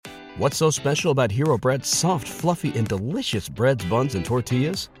What's so special about Hero Bread's soft, fluffy, and delicious breads, buns, and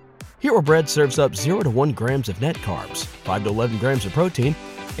tortillas? Hero Bread serves up 0 to 1 grams of net carbs, 5 to 11 grams of protein,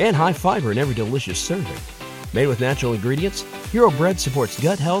 and high fiber in every delicious serving. Made with natural ingredients, Hero Bread supports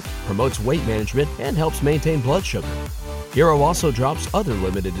gut health, promotes weight management, and helps maintain blood sugar. Hero also drops other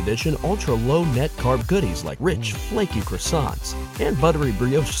limited edition ultra-low net carb goodies like rich, flaky croissants and buttery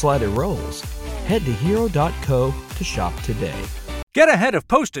brioche slider rolls. Head to hero.co to shop today. Get ahead of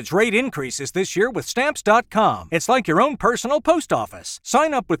postage rate increases this year with Stamps.com. It's like your own personal post office.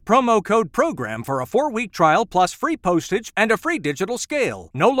 Sign up with promo code PROGRAM for a 4-week trial plus free postage and a free digital scale.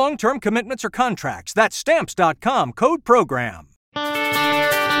 No long-term commitments or contracts. That's Stamps.com, code PROGRAM.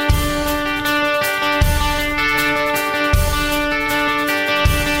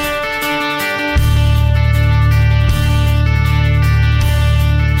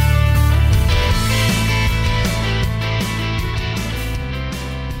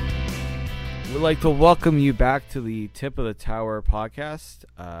 We'd like to welcome you back to the Tip of the Tower podcast.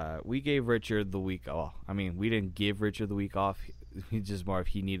 We gave Richard the week off. I mean, we didn't give Richard the week off. He's just more if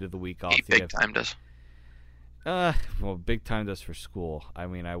he needed the week off. He big timed us. Well, big timed us for school. I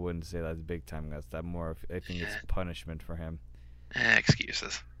mean, I wouldn't say that's big time. That's more of, I think it's punishment for him.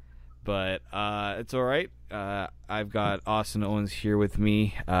 Excuses. But it's all right. I've got Austin Owens here with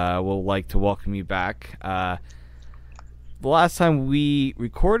me. We'll like to welcome you back. The last time we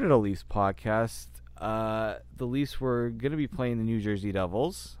recorded a Leafs podcast, the Leafs were going to be playing the New Jersey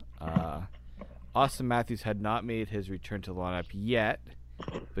Devils. Austin Matthews had not made his return to the lineup yet,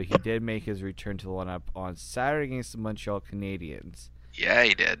 but he did make his return to the lineup on Saturday against the Montreal Canadiens. Yeah,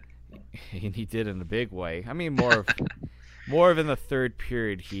 he did. And he did in a big way. I mean, more of in the third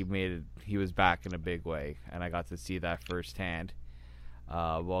period he was back in a big way, and I got to see that firsthand.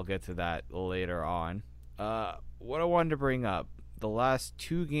 We'll get to that later on. What I wanted to bring up, the last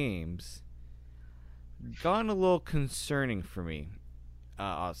 2 games gotten a little concerning for me,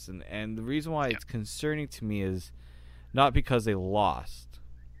 Austin. And the reason why it's concerning to me is not because they lost.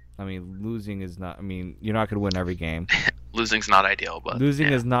 I mean, losing is not, I mean, you're not going to win every game. Losing's not ideal, but Losing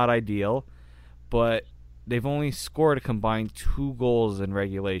is not ideal, but they've only scored a combined 2 goals in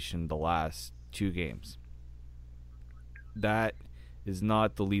regulation the last 2 games. That is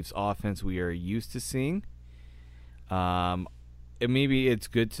not the Leafs offense we are used to seeing. Maybe it's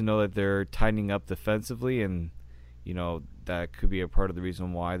good to know that they're tightening up defensively, and you know that could be a part of the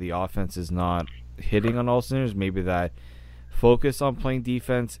reason why the offense is not hitting on all cylinders. Maybe that focus on playing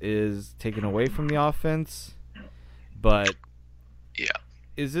defense is taken away from the offense. But yeah,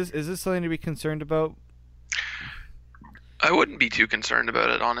 is this something to be concerned about? I wouldn't be too concerned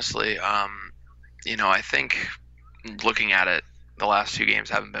about it, honestly. I think looking at it, the last 2 games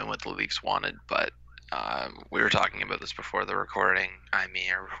haven't been what the Leafs wanted, but we were talking about this before the recording.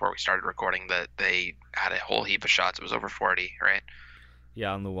 Or before we started recording, that they had a whole heap of shots. It was over 40, right?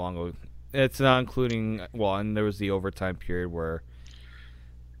 Yeah, on Luongo. It's not including, and there was the overtime period where,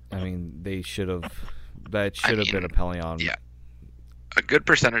 I mean, that should have been a penalty on. Yeah, a good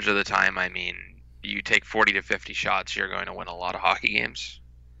percentage of the time. I mean, you take 40 to 50 shots, you're going to win a lot of hockey games,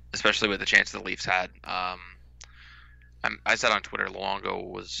 especially with the chance the Leafs had. I said on Twitter, Luongo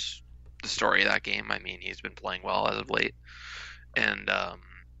was the story of that game. I mean, he's been playing well as of late. And,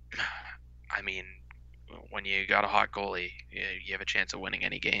 I mean, when you got a hot goalie, you have a chance of winning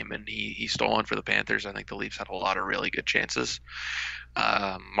any game. And he stole one for the Panthers. I think the Leafs had a lot of really good chances.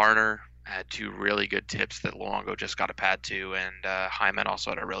 Marner had 2 really good tips that Luongo just got a pad to. And Hyman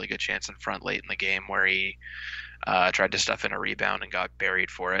also had a really good chance in front late in the game where he tried to stuff in a rebound and got buried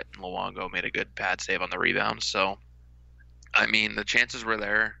for it. And Luongo made a good pad save on the rebound. So, I mean, the chances were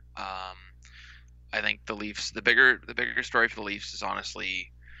there. I think the Leafs, the bigger story for the Leafs is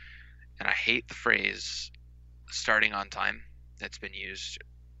honestly, and I hate the phrase starting on time. It's been used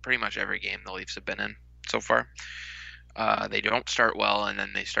pretty much every game the Leafs have been in so far. They don't start well, and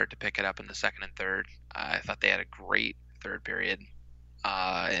then they start to pick it up in the second and third. I thought they had a great third period,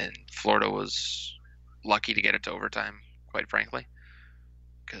 and Florida was lucky to get it to overtime, quite frankly,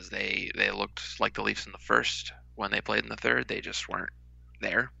 because they looked like the Leafs in the first. When they played in the third, they just weren't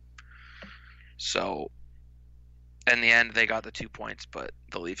there. So, in the end, they got the 2 points, but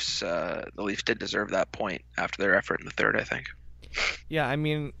the Leafs did deserve that point after their effort in the third, I think. Yeah, I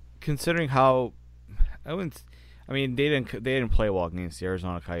mean, considering how, they didn't play well against the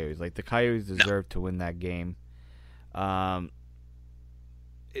Arizona Coyotes. Like, the Coyotes deserved to win that game. That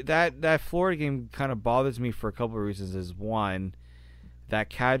Florida game kind of bothers me for a couple of reasons. Is one,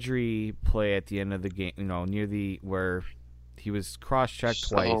 that Kadri play at the end of the game, where he was cross-checked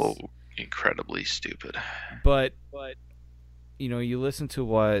twice. Incredibly stupid. But you listen to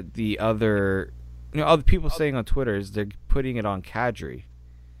what the other other people saying on Twitter is they're putting it on Kadri.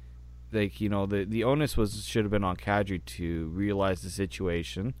 Like, the onus should have been on Kadri to realize the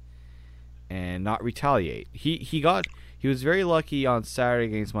situation and not retaliate. He was very lucky on Saturday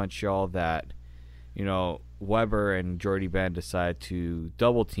against Montreal that Weber and Jordy Ben decided to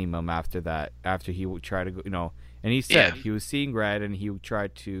double team him after he would try to go, and he said he was seeing red and he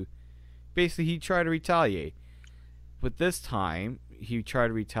tried to retaliate. But this time he tried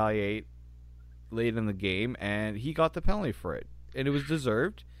to retaliate late in the game and he got the penalty for it, and it was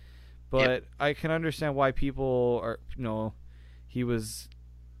deserved. But I can understand why people are, he was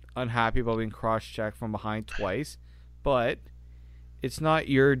unhappy about being cross-checked from behind twice, but it's not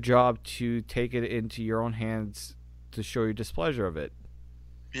your job to take it into your own hands to show your displeasure of it.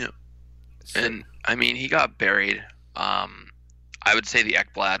 Yeah. And, I mean, he got buried. I would say the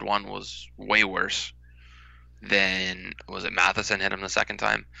Ekblad one was way worse than, was it Matheson hit him the second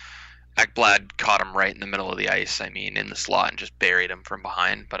time? Ekblad caught him right in the middle of the ice, in the slot, and just buried him from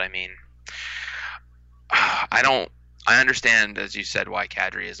behind. But, I understand, as you said, why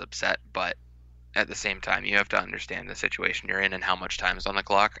Kadri is upset, but at the same time, you have to understand the situation you're in and how much time is on the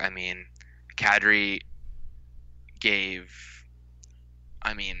clock. Kadri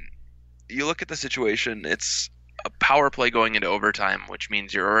you look at the situation, it's a power play going into overtime, which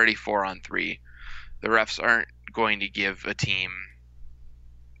means you're already 4-on-3. The refs aren't going to give a team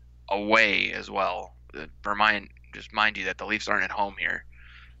away as well. Mind you that the Leafs aren't at home here.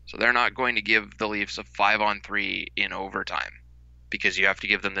 So they're not going to give the Leafs a 5-on-3 in overtime, because you have to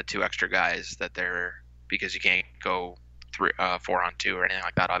give them the 2 extra guys because you can't go 4-on-2 or anything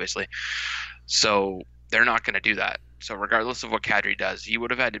like that, obviously. So they're not going to do that. So regardless of what Kadri does, he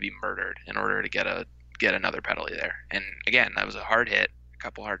would have had to be murdered in order to get another penalty there. And again, that was a hard hit, a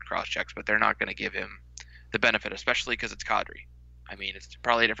couple hard cross checks, but they're not going to give him the benefit, especially because it's Kadri. It's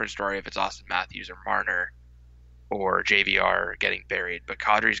probably a different story if it's Austin Matthews or Marner or JVR getting buried, but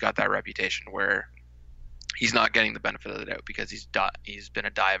Kadri's got that reputation where he's not getting the benefit of the doubt because he's been a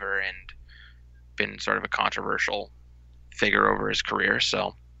diver and been sort of a controversial figure over his career.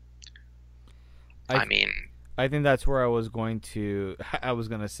 So, I think that's where I was going to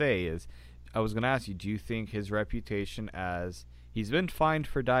say is, I was going to ask you, do you think his reputation, as he's been fined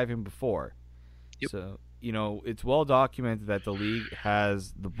for diving before? Yep. So, it's well documented that the league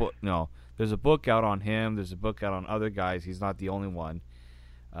has the book. There's a book out on him. There's a book out on other guys. He's not the only one.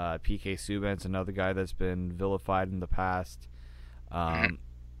 PK Subban's another guy that's been vilified in the past.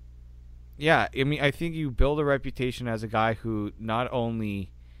 Yeah, I think you build a reputation as a guy who not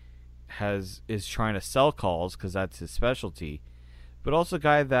only is trying to sell calls, because that's his specialty, but also a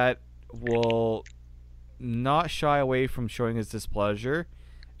guy that will not shy away from showing his displeasure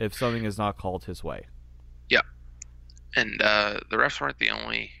if something is not called his way. Yeah, and the refs weren't the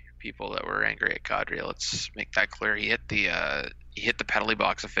only people that were angry at Kadri. Let's make that clear. He hit the penalty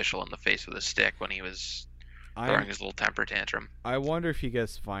box official in the face with a stick when he was throwing his little temper tantrum. I wonder if he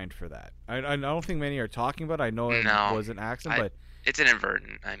gets fined for that. I don't think many are talking about it. I know it was an accident, but it's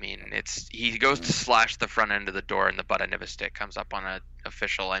inadvertent. He goes to slash the front end of the door and the butt end of his stick comes up on an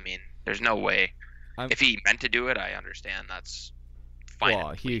official. There's no way. If he meant to do it, I understand. That's fine.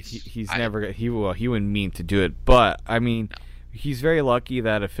 Well, he wouldn't mean to do it, but no. He's very lucky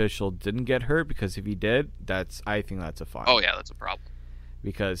that official didn't get hurt, because if he did, I think that's a fine. Oh yeah, that's a problem.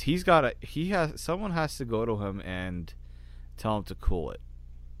 Because someone has to go to him and tell him to cool it.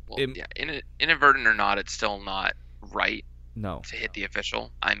 Well, inadvertent or not, it's still not right. No. To hit the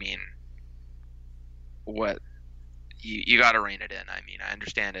official. What you got to rein it in. I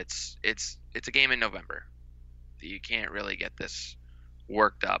understand it's a game in November. You can't really get this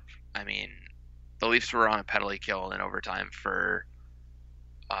worked up. The Leafs were on a penalty kill in overtime for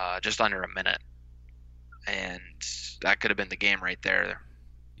just under a minute, and that could have been the game right there.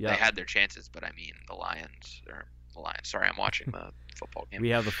 Yeah. They had their chances, but the Lions. Sorry, I'm watching the football game. We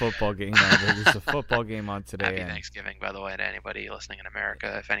have the football game on. There's a football game on today. Happy Thanksgiving, by the way, to anybody listening in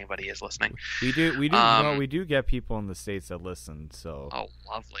America, if anybody is listening. We do get people in the States that listen. So. Oh,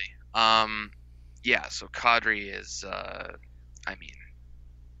 lovely. Yeah. So Kadri is.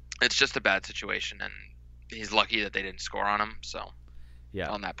 It's just a bad situation, and he's lucky that they didn't score on him. So. Yeah.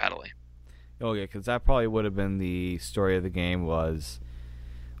 On that penalty. Okay, because that probably would have been the story of the game, was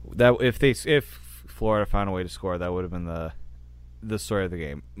that if Florida found a way to score, that would have been the story of the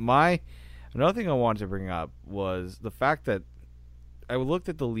game. Another thing I wanted to bring up was the fact that I looked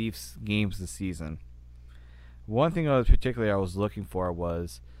at the Leafs games this season. One thing I was looking for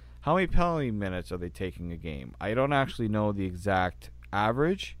was how many penalty minutes are they taking a game. I don't actually know the exact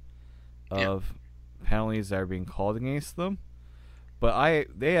average of penalties that are being called against them, But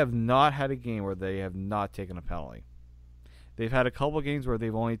they have not had a game where they have not taken a penalty. They've had a couple of games where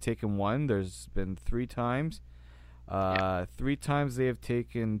they've only taken one. There's been 3 times. 3 times they have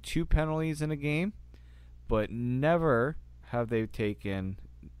taken 2 penalties in a game, but never have they taken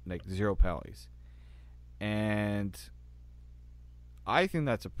like 0 penalties. And I think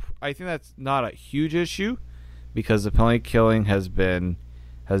that's not a huge issue because the penalty killing has done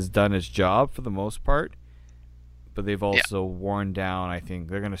its job for the most part. But they've also worn down. I think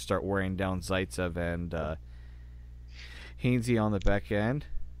they're going to start wearing down Zaitsev and Hainsey on the back end.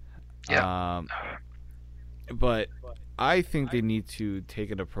 Yeah. But I think they need to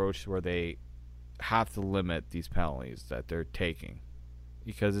take an approach where they have to limit these penalties that they're taking,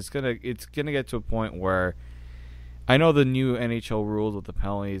 because it's gonna get to a point where I know the new NHL rules with the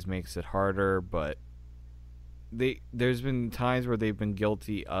penalties makes it harder, but there's been times where they've been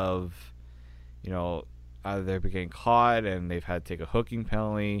guilty of, either they've been getting caught and they've had to take a hooking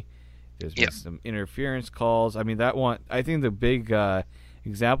penalty. There's been some interference calls. I mean, I think the big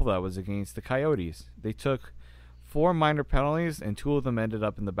example of that was against the Coyotes. They took 4 minor penalties and 2 of them ended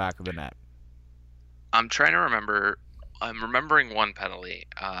up in the back of the net. I'm trying to remember. I'm remembering one penalty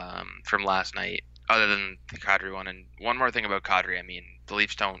from last night, other than the Kadri one. And one more thing about Kadri. I mean, the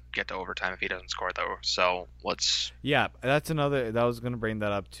Leafs don't get to overtime if he doesn't score, though. So let's. Yeah, that's another. That was going to bring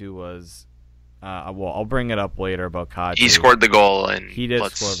that up too. Was I'll bring it up later about Kadri. He scored the goal, and he did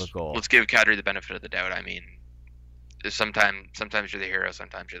score the goal. Let's give Kadri the benefit of the doubt. I mean, sometimes you're the hero,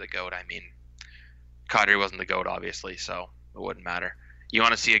 sometimes you're the GOAT. I mean, Kadri wasn't the GOAT, obviously, so it wouldn't matter. You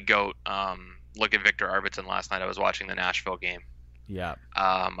want to see a GOAT? Look at Victor Arvidsson last night. I was watching the Nashville game. Yeah.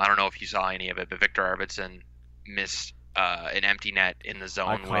 I don't know if you saw any of it, but Victor Arvidsson missed an empty net in the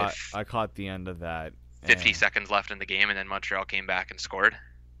zone I caught the end of that. 50 seconds left in the game, and then Montreal came back and scored.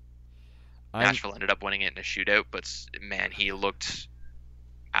 Nashville ended up winning it in a shootout, but man, he looked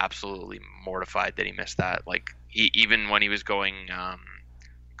absolutely mortified that he missed that. Like, even when he was going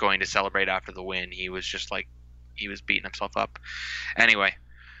to celebrate after the win, he was just like, he was beating himself up. Anyway,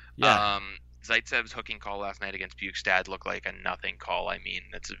 Zaitsev's hooking call last night against Bukestad looked like a nothing call. I mean,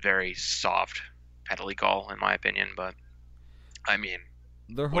 it's a very soft penalty call in my opinion, but I mean,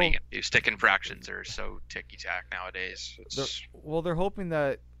 what are you gonna do? Stick infractions are so ticky-tack nowadays. They're hoping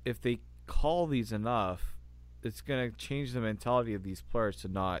that if they call these enough, it's going to change the mentality of these players to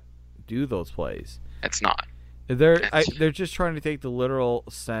not do those plays. It's not. They're just trying to take the literal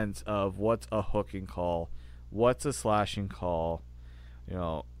sense of what's a hooking call, what's a slashing call.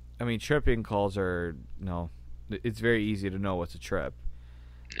 I mean, tripping calls are, it's very easy to know what's a trip.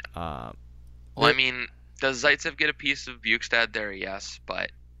 I mean, does Zaitsev get a piece of Bukestad there? Yes,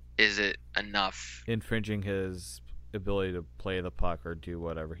 but is it enough? Infringing his ability to play the puck or do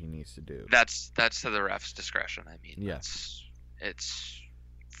whatever he needs to do. That's to the ref's discretion. I mean, it's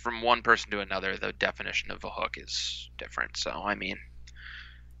from one person to another. The definition of a hook is different. So I mean,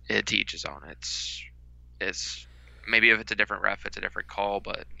 to each his own. It's maybe if it's a different ref, it's a different call,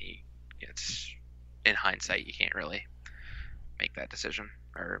 but it's in hindsight you can't really make that decision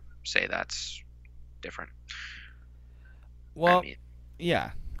or say that's different. Well,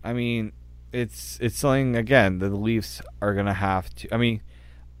 I mean, it's something, again, that the Leafs are going to have to. I mean,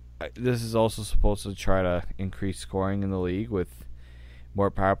 this is also supposed to try to increase scoring in the league with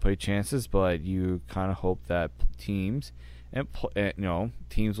more power play chances, but you kind of hope that teams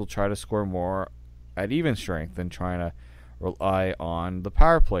will try to score more at even strength than trying to rely on the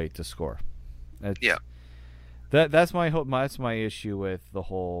power play to score. That's my hope. That's my issue with the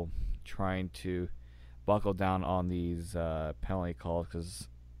whole trying to buckle down on these penalty calls, because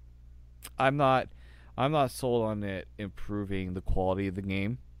I'm not sold on it improving the quality of the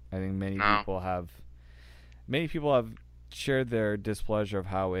game. I think many people have shared their displeasure of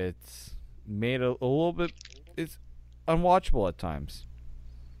how it's made a little bit, it's unwatchable at times.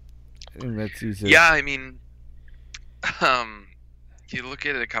 I think that's easy. Yeah, I mean, you look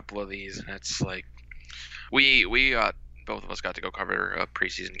at a couple of these, and it's like we both of us got to go cover a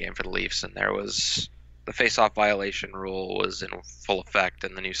preseason game for the Leafs, and there was the face-off violation rule was in full effect,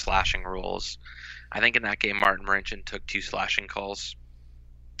 and the new slashing rules. I think in that game, Martin Marincin took 2 slashing calls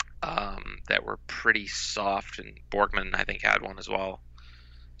that were pretty soft, and Borgman, I think, had one as well.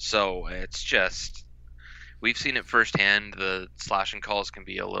 So it's just, we've seen it firsthand. The slashing calls can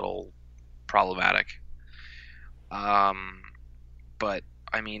be a little problematic. But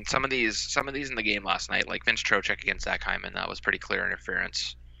I mean, some of these in the game last night, like Vince Trocheck against Zach Hyman, that was pretty clear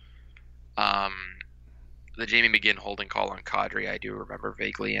interference. The Jamie McGinn holding call on Kadri, I do remember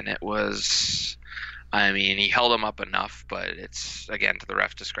vaguely, and it was, I mean, he held him up enough, but it's, again, to the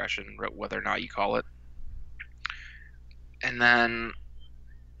ref's discretion whether or not you call it. And then,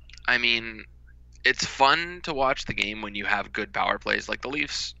 I mean, it's fun to watch the game when you have good power plays like the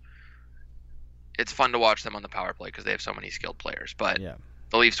Leafs. It's fun to watch them on the power play because they have so many skilled players. But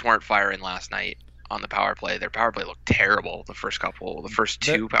the Leafs weren't firing last night on the power play. Their power play looked terrible. The first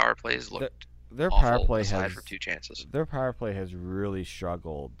two power plays looked their awful, power play aside from 2 chances. Their power play has really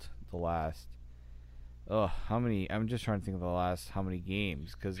struggled the last. How many? I'm just trying to think of the last how many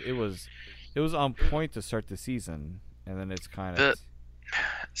games, because it was on point to start the season, and then it's kind of.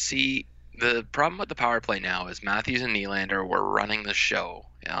 See, the problem with the power play now is Matthews and Nylander were running the show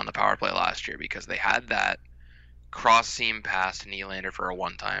on the power play last year because they had that cross seam pass to Nylander for a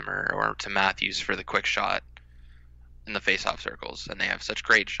one-timer or to Matthews for the quick shot in the face-off circles, and they have such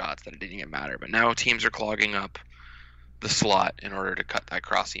great shots that it didn't even matter. But now teams are clogging up the slot in order to cut that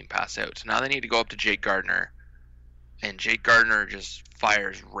cross seam pass out. So now they need to go up to Jake Gardiner, and Jake Gardiner just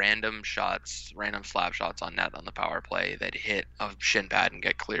fires random shots, random slap shots on net on the power play that hit a shin pad and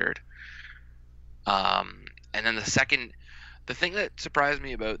get cleared. And then the thing that surprised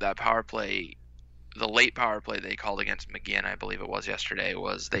me about that power play, the late power play they called against McGinn, I believe it was yesterday,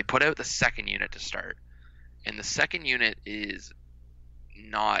 was they put out the second unit to start. And the second unit is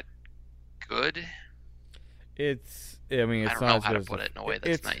not good. I don't know how to put it in a way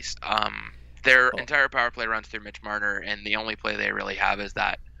that's nice. Their entire power play runs through Mitch Marner, and the only play they really have is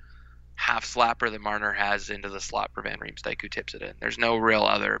that half slapper that Marner has into the slot for Van Riemsdyk, who tips it in. There's no real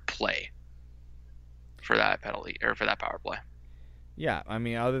other play for that penalty or for that power play. Yeah, I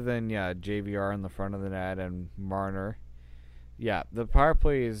mean, other than JVR in the front of the net and Marner, the power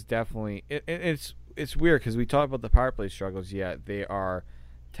play is definitely it's weird because we talk about the power play struggles. They are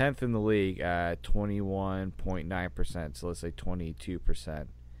 10th in the league at 21.9%. So let's say 22%.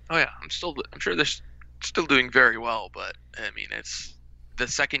 Oh yeah, I'm sure they're still doing very well, but I mean, it's the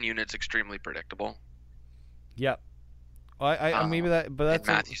second unit's extremely predictable. Yep. Well, maybe that, but that's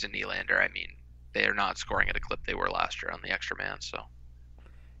Matthews and Nylander. I mean, they are not scoring at a clip they were last year on the extra man. So.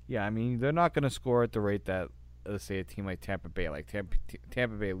 Yeah, I mean, they're not going to score at the rate that, let's say, a team like Tampa Bay. Like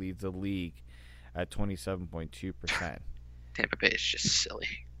Tampa Bay leads the league at 27.2%. Tampa Bay is just silly.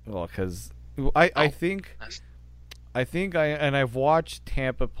 Well, because I think I've watched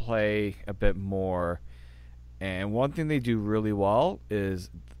Tampa play a bit more, and one thing they do really well is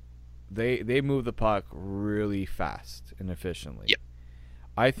they move the puck really fast and efficiently. Yep.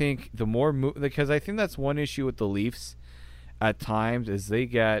 I think the more because I think that's one issue with the Leafs at times is they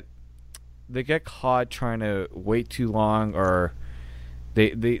get caught trying to wait too long, or they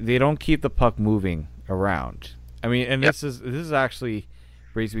don't keep the puck moving around. I mean, and this is actually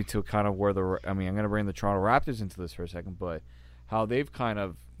brings me to kind of where I'm going to bring the Toronto Raptors into this for a second, but how they've kind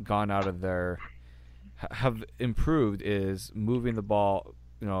of gone out of have improved is moving the ball,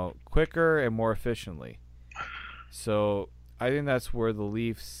 quicker and more efficiently. So I think that's where the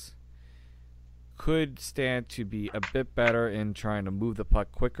Leafs could stand to be a bit better in trying to move the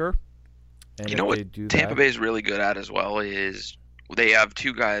puck quicker. And what Tampa Bay is really good at as well is they have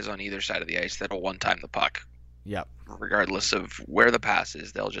two guys on either side of the ice that'll one-time the puck. Yep. Regardless of where the pass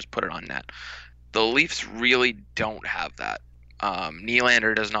is, they'll just put it on net. The Leafs really don't have that.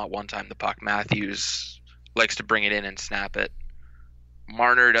 Nylander does not one-time the puck. Matthews likes to bring it in and snap it.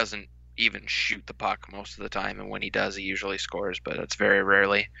 Marner doesn't even shoot the puck most of the time, and when he does, he usually scores, but it's very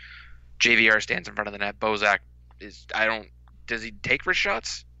rarely. JVR stands in front of the net. Bozak does he take wrist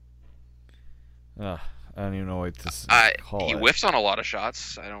shots? I don't even know what to call he whiffs on a lot of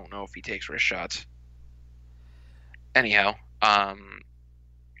shots. I don't know if he takes wrist shots. Anyhow, I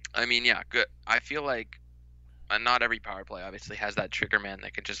mean, good. I feel like not every power play obviously has that trigger man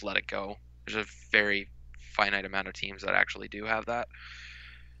that can just let it go. There's a very finite amount of teams that actually do have that.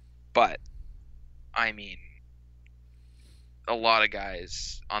 But, I mean, a lot of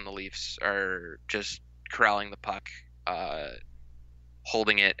guys on the Leafs are just corralling the puck,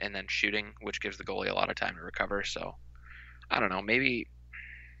 holding it, and then shooting, which gives the goalie a lot of time to recover. So, I don't know. Maybe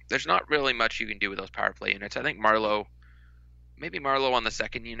there's not really much you can do with those power play units. I think Marleau on the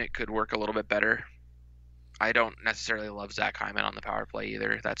second unit could work a little bit better. I don't necessarily love Zach Hyman on the power play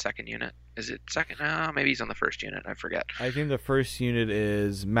either, that second unit. Is it second? Maybe he's on the first unit. I forget. I think the first unit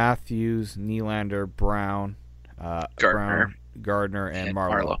is Matthews, Nylander, Brown, Gardner, and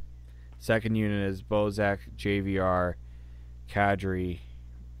Marleau. Second unit is Bozak, JVR, Kadri,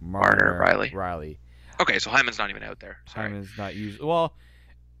 Marner, Riley. Okay, so Hyman's not even out there. Sorry. Hyman's not used. Well,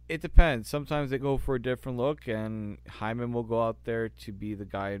 it depends. Sometimes they go for a different look, and Hyman will go out there to be the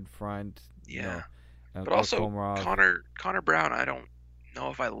guy in front. Yeah. But also Connor Brown, I don't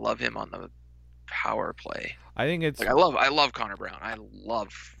know if I love him on the power play. I think it's I love Connor Brown. I love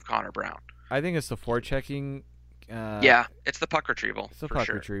Connor Brown. I think it's the forechecking Yeah, it's the puck retrieval. It's a for puck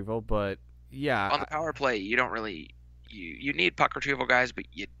sure. retrieval, but yeah, On the power play, you don't really you need puck retrieval guys, but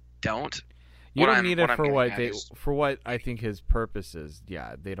you don't. you What don't I'm- need what it I'm for getting what at they is- for what I think his purpose is.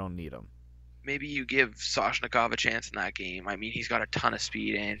 Yeah, they don't need him. Maybe you give Soshnikov a chance in that game. I mean, he's got a ton of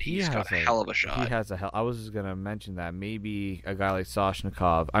speed and He he's got has a hell of a shot. He has a hell. I was just gonna mention that maybe a guy like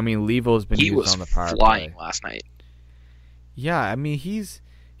Soshnikov. I mean, Levo's been He used was on the power flying play. last night. Yeah, I mean he's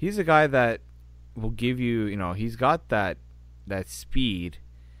a guy that will give you. He's got that speed.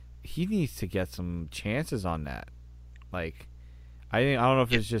 He needs to get some chances on that. Like, I don't know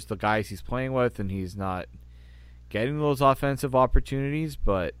if it's just the guys he's playing with and he's not getting those offensive opportunities,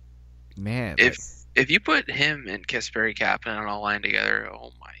 but man, If you put him and Kasperi Kapanen on a line together,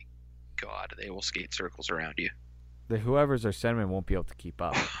 oh my god, they will skate circles around you. whoever's their centerman won't be able to keep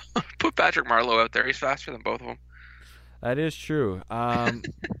up. Put Patrick Marleau out there; he's faster than both of them. That is true. I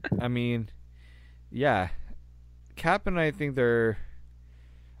mean, yeah, Kapanen. I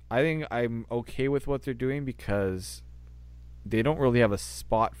think I'm okay with what they're doing because they don't really have a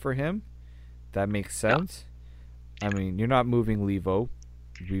spot for him. That makes sense. I mean, you're not moving Levo.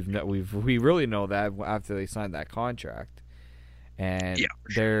 We really know that after they signed that contract, and Yeah,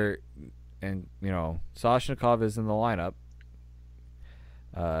 for sure. Soshnikov is in the lineup.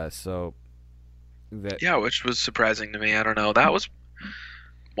 So that Yeah, which was surprising to me. I don't know. That was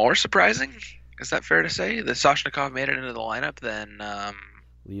more surprising. Is that fair to say? That Soshnikov made it into the lineup than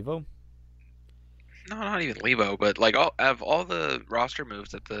Levo. no, not even Levo, but like all the roster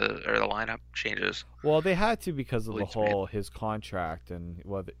moves that the lineup changes. Well, they had to because of the Leafs made. whole his contract and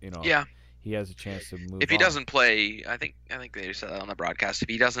whether Yeah, he has a chance to move. if he on. doesn't play, I think they said that on the broadcast. If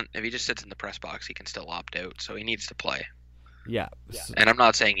he just sits in the press box, he can still opt out. So he needs to play. yeah. And I'm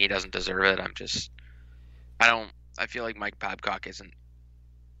not saying he doesn't deserve it. I feel like Mike Babcock isn't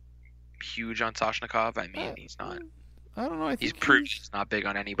huge on Soshnikov. I mean, he's not. I don't know. I He's think proved he's not big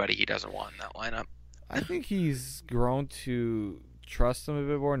on anybody he doesn't want in that lineup. I think he's grown to trust him a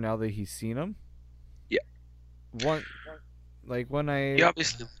bit more now that he's seen him. Yeah. When I He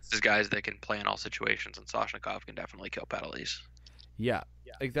obviously is guys that can play in all situations, and Soshnikov can definitely kill penalties. yeah,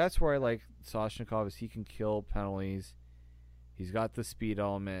 like that's where I like Soshnikov is he can kill penalties. He's got the speed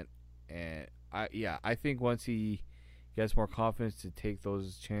element, and I think once he gets more confidence to take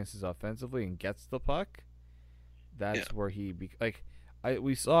those chances offensively and gets the puck, that's where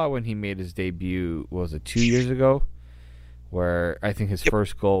we saw when he made his debut, was it 2 years ago, where I think his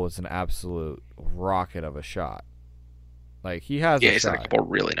first goal was an absolute rocket of a shot. Like he has a He's shot. had a couple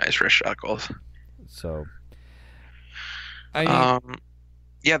really nice wrist shot goals. So I mean,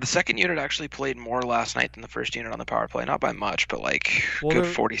 The second unit actually played more last night than the first unit on the power play. Not by much, but Well, good they're-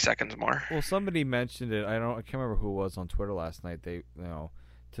 40 seconds more. well, somebody mentioned it. I can't remember who it was on Twitter last night. They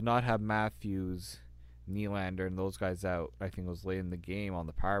to not have Matthews, Nylander, and those guys out. I think it was late in the game on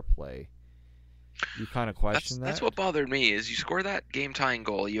the power play. You kind of question that. That's what bothered me is you score that game tying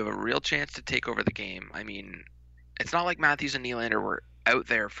goal, you have a real chance to take over the game. I mean, it's not like Matthews and Nylander were out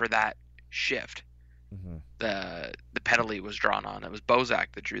there for that shift. Mm-hmm. The penalty was drawn on. It was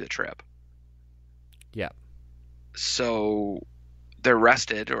Bozak that drew the trip. Yeah. So they're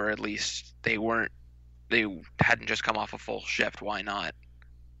rested, or at least they hadn't just come off a full shift. Why not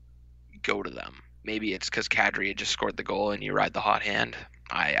go to them? Maybe it's because Kadri had just scored the goal and you ride the hot hand.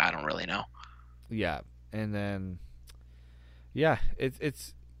 I don't really know. Yeah, and then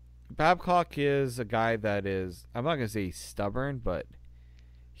it's Babcock is a guy that is, I'm not gonna say he's stubborn, but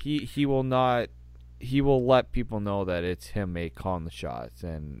he will let people know that it's him calling the shots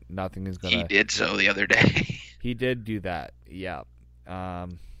and nothing is gonna. He did so the other day. He did do that. Yeah.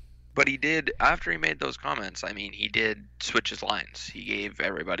 But he did, after he made those comments, I mean, he did switch his lines. He gave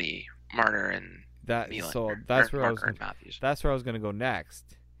everybody Marner and Nylander, that's where I Marner was and Matthews. that's where I was gonna go next.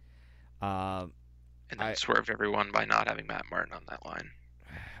 And then swerved everyone by not having Matt Martin on that line.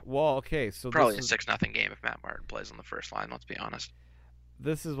 Well, okay, so Probably a this is, 6-0 game if Matt Martin plays on the first line, let's be honest.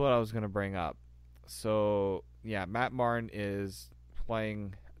 this is what I was gonna bring up. So yeah, Matt Martin is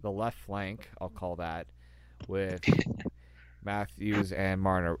playing the left flank, I'll call that, with Matthews and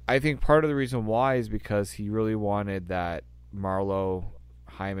Marner. I think part of the reason why is because he really wanted that Marleau,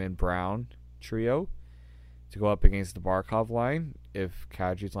 Hyman, Brown trio to go up against the Barkov line if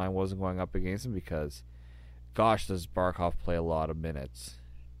Kadri's line wasn't going up against him, because gosh, does Barkov play a lot of minutes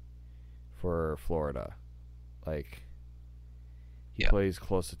for Florida. Like, he plays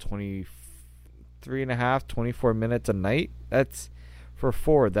close to 23 and a half, 24 minutes a night. That's, for a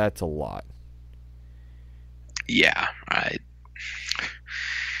forward, that's a lot. Yeah,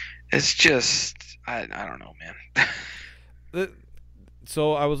 it's just, I don't know, man.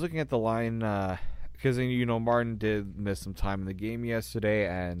 So I was looking at the line because Martin did miss some time in the game yesterday,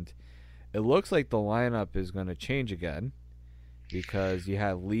 and it looks like the lineup is going to change again because you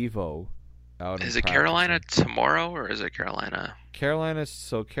had Levo out. Is it Carolina tomorrow or is it Carolina? Carolina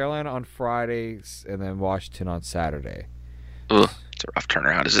on Fridays and then Washington on Saturday. Ugh, it's a rough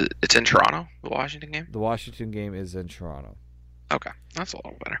turnaround. It's in Toronto, the Washington game? The Washington game is in Toronto. Okay, that's a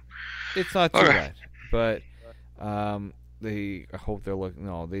little better. It's not too bad, but I hope they're looking.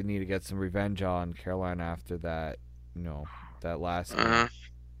 No, they need to get some revenge on Carolina after that. That last game.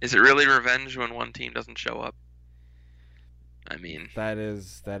 Is it really revenge when one team doesn't show up? I mean, that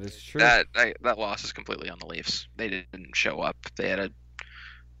is true. That loss is completely on the Leafs. They didn't show up. They had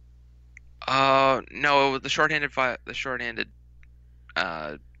no, the shorthanded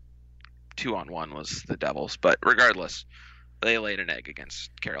 2-on-1 was the Devils, but regardless, they laid an egg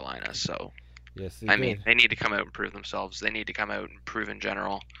against Carolina. So yes, I mean, they need to come out and prove themselves. They need to come out and prove in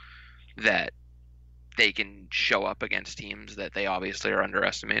general that they can show up against teams that they obviously are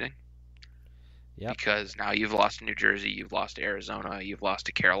underestimating. Yep. Because now you've lost to New Jersey, you've lost to Arizona, you've lost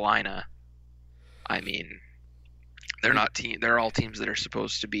to Carolina. I mean, they're all teams that are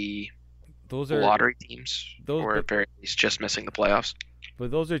supposed to be lottery teams, or at very least just missing the playoffs.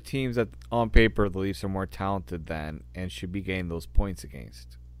 But those are teams that, on paper, the Leafs are more talented than and should be getting those points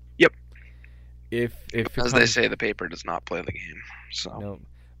against. Yep. As they say, the paper does not play the game. So. No,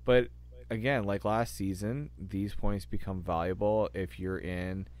 but again, like last season, these points become valuable if you're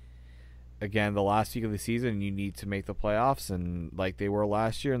in. Again, the last week of the season, you need to make the playoffs, and like they were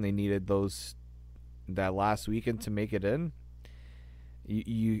last year, and they needed that last weekend to make it in.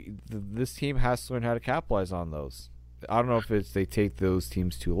 This team has to learn how to capitalize on those. I don't know if it's they take those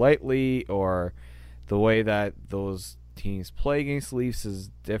teams too lightly or the way that those teams play against the Leafs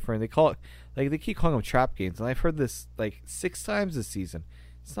is different. They keep calling them trap games, and I've heard this like 6 times this season.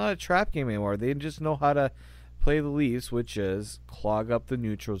 It's not a trap game anymore. They just know how to play the Leafs, which is clog up the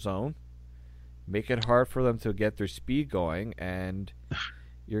neutral zone, make it hard for them to get their speed going, and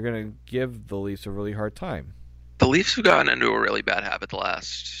you're going to give the Leafs a really hard time. The Leafs have gotten into a really bad habit the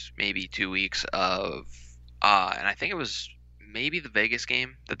last maybe 2 weeks of, and I think it was maybe the Vegas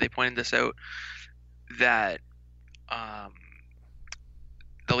game that they pointed this out, that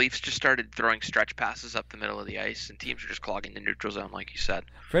the Leafs just started throwing stretch passes up the middle of the ice, and teams are just clogging the neutral zone, like you said.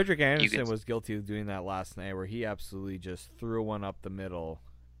 Frederik Andersen was guilty of doing that last night, where he absolutely just threw one up the middle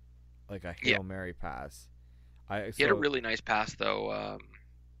like a Hail Mary pass. He had a really nice pass, though. I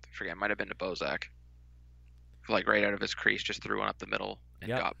forget, it might have been to Bozak. Like right out of his crease, just threw one up the middle and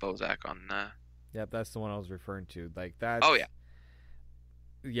got Bozak on the... Yep, that's the one I was referring to. Like that. Oh, yeah.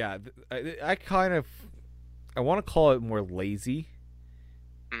 Yeah, I want to call it more lazy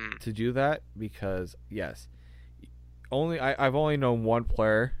to do that because, yes, I've only known one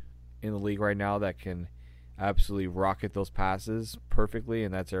player in the league right now that can absolutely rocket those passes perfectly,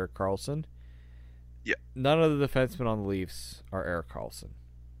 and that's Erik Karlsson. Yeah. None of the defensemen on the Leafs are Erik Karlsson.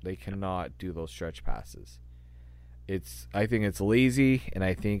 They cannot do those stretch passes. I think it's lazy, and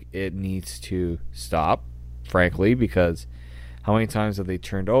I think it needs to stop, frankly, because how many times have they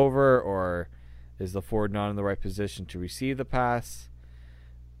turned over, or is the forward not in the right position to receive the pass?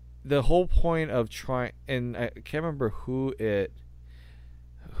 The whole point of trying, and I can't remember who it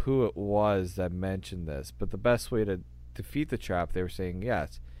was that mentioned this, but the best way to defeat the trap, they were saying,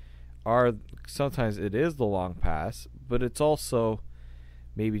 yes, sometimes it is the long pass, but it's also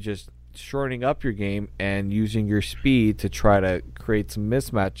maybe just shortening up your game and using your speed to try to create some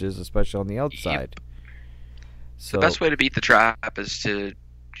mismatches, especially on the outside. Yep. So the best way to beat the trap is to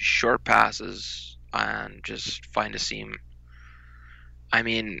short passes and just find a seam. I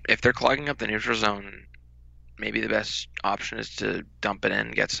mean, if they're clogging up the neutral zone, maybe the best option is to dump it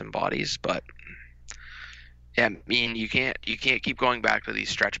in, get some bodies. But yeah, I mean, you can't keep going back to these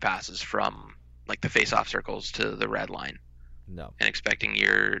stretch passes from like the face-off circles to the red line. No. And expecting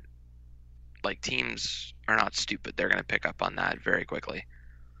teams are not stupid. They're going to pick up on that very quickly.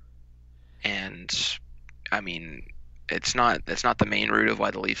 And I mean, it's not the main root of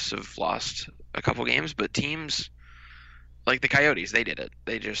why the Leafs have lost a couple games, but teams like the Coyotes, they did it.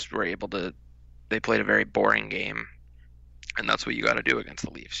 They just were able to. They played a very boring game, and that's what you got to do against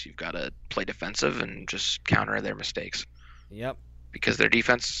the Leafs. You've got to play defensive and just counter their mistakes. Yep. Because their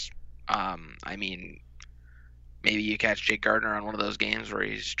defense, I mean, maybe you catch Jake Gardiner on one of those games where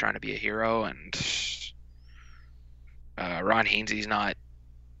he's trying to be a hero, and Ron Hainsey's not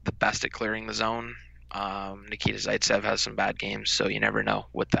the best at clearing the zone. Nikita Zaitsev has some bad games, so you never know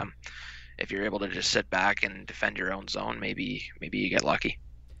with them. If you're able to just sit back and defend your own zone, maybe you get lucky.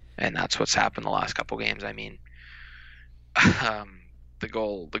 And that's what's happened the last couple games. I mean, the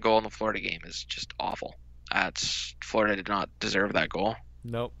goal in the Florida game is just awful. Florida did not deserve that goal.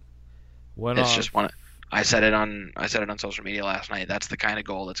 Nope. It's just one. I said it on social media last night. That's the kind of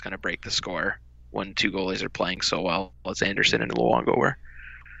goal that's going to break the score when two goalies are playing so well as Anderson and Luongo were.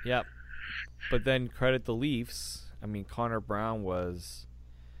 Yep. But then credit the Leafs. I mean, Connor Brown was,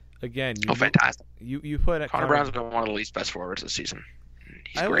 again. Fantastic. You put Connor Brown's been one of the Leafs' best forwards this season.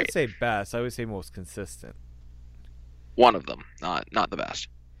 He's great. Would say best. I would say most consistent. One of them, not the best.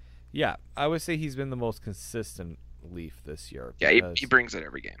 Yeah, I would say he's been the most consistent Leaf this year. Yeah, he brings it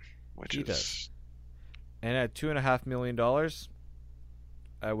every game, which he does. And at $2.5 million,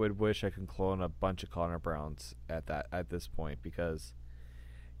 I would wish I could clone a bunch of Connor Browns at this point, because,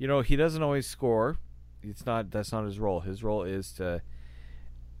 he doesn't always score. That's not his role. His role is to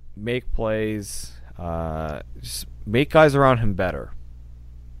make plays, just make guys around him better.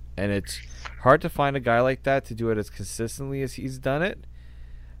 And it's hard to find a guy like that to do it as consistently as he's done it.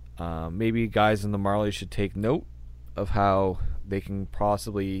 Maybe guys in the Marlies should take note of how they can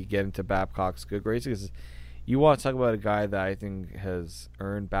possibly get into Babcock's good graces. Because you want to talk about a guy that I think has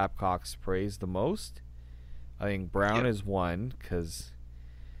earned Babcock's praise the most. I think Brown is one, because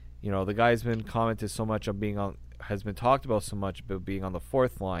the guy's been commented so much on has been talked about so much about being on the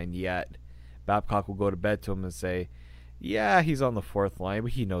fourth line. Yet Babcock will go to bed to him and say, "Yeah, he's on the fourth line,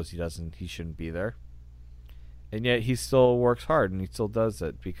 but he knows he shouldn't be there." And yet he still works hard and he still does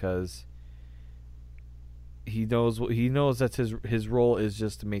it because he knows that his role is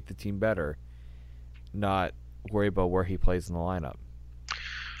just to make the team better, not worry about where he plays in the lineup.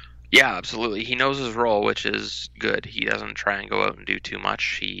 Yeah, absolutely. He knows his role, which is good. He doesn't try and go out and do too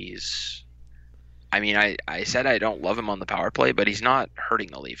much. I said I don't love him on the power play, but he's not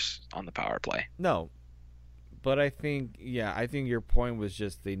hurting the Leafs on the power play. No. But I think your point was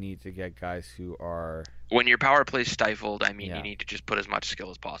just they need to get guys who are... When your power play's stifled, you need to just put as much skill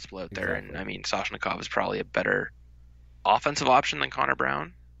as possible out there. Exactly. And, Soshnikov is probably a better offensive option than Connor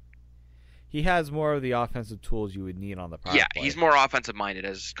Brown. He has more of the offensive tools you would need on the power play. Yeah, he's more offensive-minded,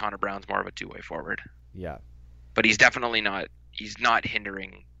 as Connor Brown's more of a two-way forward. Yeah. But he's definitely not... He's not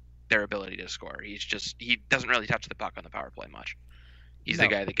hindering their ability to score. He doesn't really touch the puck on the power play much. He's the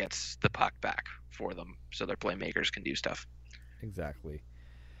guy that gets the puck back for them so their playmakers can do stuff. Exactly.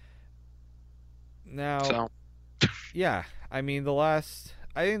 Now, yeah, the last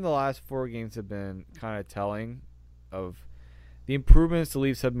 4 games have been kind of telling of the improvements the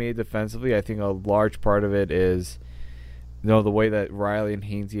Leafs have made defensively. I think a large part of it is, the way that Riley and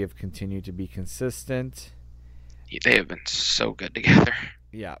Hainsey have continued to be consistent. They have been so good together.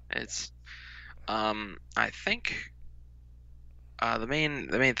 Yeah. It's, I think, the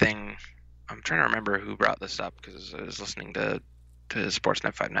main thing, I'm trying to remember who brought this up because I was listening to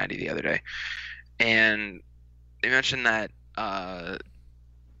Sportsnet 590 the other day, and they mentioned that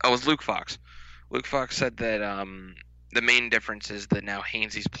it was Luke Fox. Luke Fox said that the main difference is that now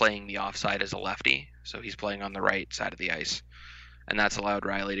Hainsey's playing the offside as a lefty, so he's playing on the right side of the ice, and that's allowed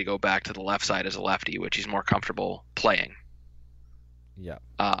Riley to go back to the left side as a lefty, which he's more comfortable playing. Yeah.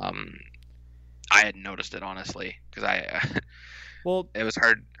 I hadn't noticed it, honestly, because it was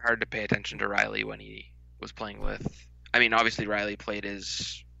hard to pay attention to Riley when he was playing with. Obviously Riley played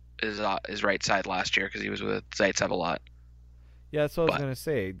his right side last year because he was with Zaitsev a lot. Yeah, that's what I was gonna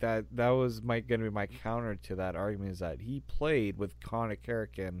say. That was gonna be my counter to that argument, is that he played with Connor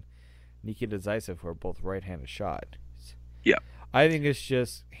Carrick and Nikita Zaitsev, who are both right-handed shots. Yeah, I think it's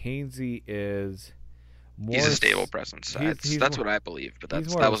just Hainsey is more. He's a stable presence. That's what I believe, but that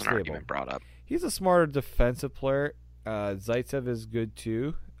was an argument brought up. He's a smarter defensive player. Zaitsev is good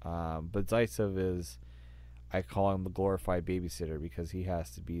too, but Zaitsev is, I call him the glorified babysitter because he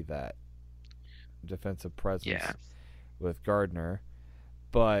has to be that defensive presence with Gardner.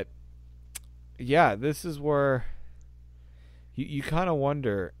 But yeah, this is where you kind of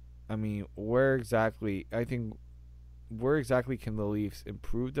wonder. Where exactly can the Leafs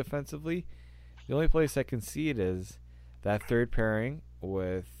improve defensively? The only place I can see it is that third pairing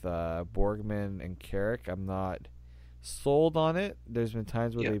with Borgman and Carrick. I'm not sold on it. There's been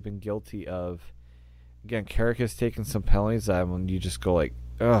times where they've been guilty of, again, Carrick has taken some penalties that when you just go like,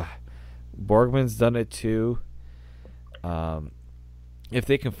 ugh. Borgman's done it too. If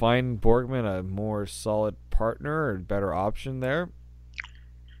they can find Borgman a more solid partner or better option there,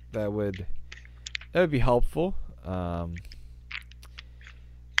 that would be helpful.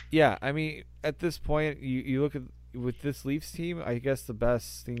 At this point, you look at with this Leafs team, I guess the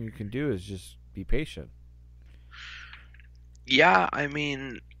best thing you can do is just be patient. Yeah,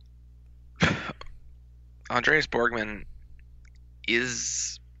 Andreas Borgman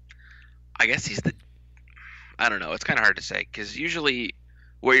is, I guess he's I don't know. It's kind of hard to say because usually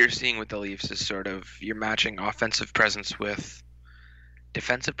what you're seeing with the Leafs is sort of you're matching offensive presence with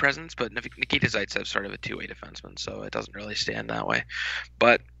defensive presence, but Nikita Zaitsev's sort of a two-way defenseman, so it doesn't really stand that way.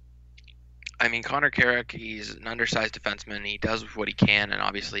 But I mean, Connor Carrick, he's an undersized defenseman. He does what he can, and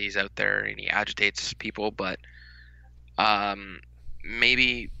obviously he's out there and he agitates people. But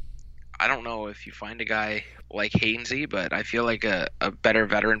maybe, I don't know if you find a guy like Hainsey, but I feel like a better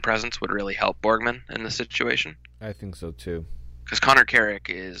veteran presence would really help Borgman in this situation. I think so too. Because Connor Carrick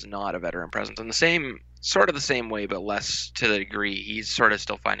is not a veteran presence in the same way, but less to the degree. He's sort of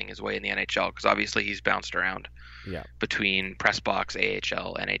still finding his way in the NHL because obviously he's bounced around between press box,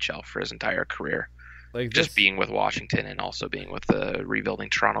 AHL, NHL for his entire career. Like just being with Washington and also being with the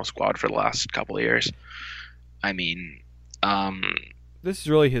rebuilding Toronto squad for the last couple of years. I mean, this is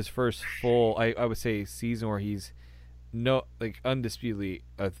really his first full, I would say, season where he's undisputedly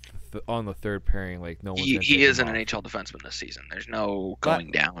on the third pairing. Like no one's he is an NHL defenseman this season. There's no going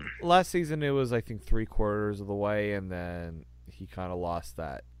down. Last season it was I think 3/4 of the way, and then he kind of lost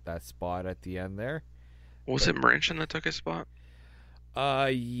that spot at the end there. Was it Marincin that took his spot?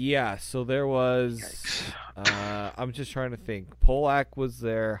 Yeah. So there was. I'm just trying to think. Polak was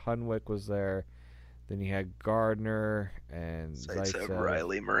there. Hunwick was there. Then you had Gardner and Zaitsev,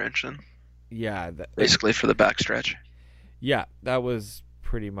 Riley, Marincin. Yeah. Basically for the backstretch. Yeah, that was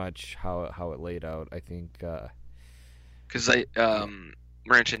pretty much how it laid out. I think. Because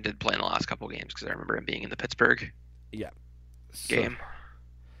Marincin did play in the last couple of games because I remember him being in the Pittsburgh. Game.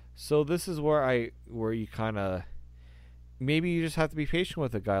 So this is where you kind of maybe you just have to be patient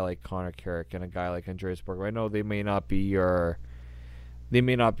with a guy like Connor Carrick and a guy like Andreas Borgman. I know they may not be the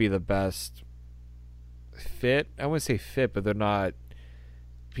best fit. I wouldn't say fit, but they're not.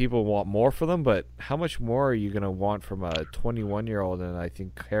 People want more for them, but how much more are you going to want from a 21-year-old? And I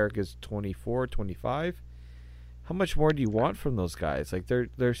think Carrick is 24, 25. How much more do you want from those guys? Like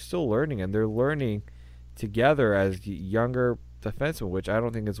they're still learning, and they're learning together as younger defensemen, which I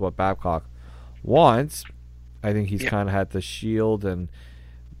don't think is what Babcock wants. I think he's kind of had to shield and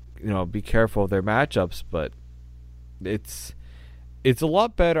be careful of their matchups, but it's a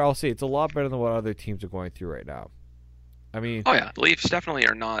lot better. I'll say it's a lot better than what other teams are going through right now. I mean, the Leafs definitely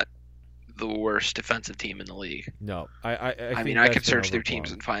are not the worst defensive team in the league. No, I mean, I could search through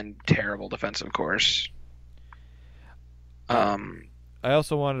teams and find terrible defensive cores. I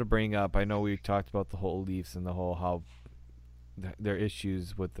also wanted to bring up. I know we talked about the whole Leafs and the whole how their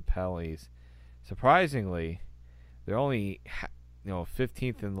issues with the penalties. Surprisingly, they're only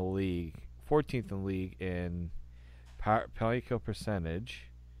 15th in the league, 14th in the league in penalty kill percentage,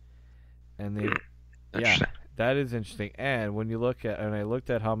 and they that is interesting. And when you look at, and I looked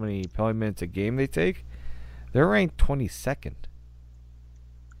at how many penalty minutes a game they take, they're ranked 22nd,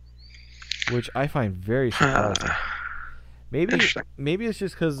 which I find very surprising. Maybe it's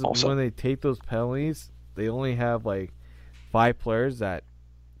just because when they take those penalties, they only have like 5 players that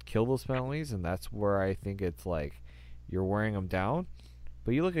kill those penalties, and that's where I think it's like you're wearing them down.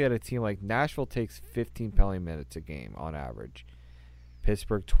 But you look at a team like Nashville takes 15 penalty minutes a game on average.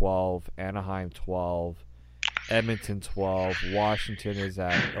 Pittsburgh 12, Anaheim 12, Edmonton 12, Washington is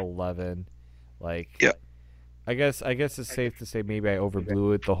at 11. I guess it's safe to say maybe I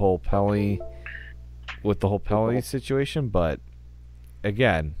overblew it the whole penalty situation, but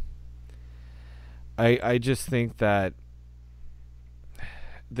again, I just think that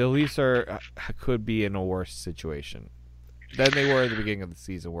the Leafs could be in a worse situation than they were at the beginning of the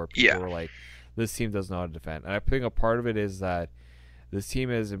season, where people were like, "This team doesn't know how to defend." And I think a part of it is that this team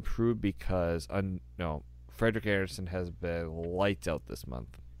has improved because Frederik Andersen has been lights out this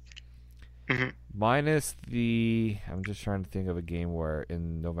month. Mm-hmm. Minus I'm just trying to think of a game where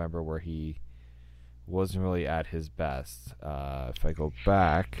in November where he wasn't really at his best. If I go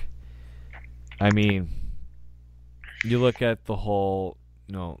back, I mean, you look at the whole,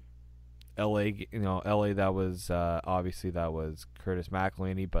 LA, that was obviously that was Curtis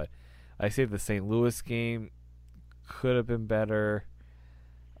McElhinney, but I say the St. Louis game could have been better.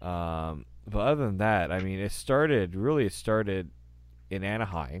 But other than that, I mean, it started in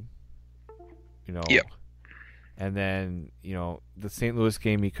Anaheim, and then the St. Louis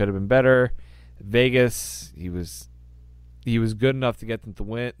game he could have been better. Vegas, he was good enough to get them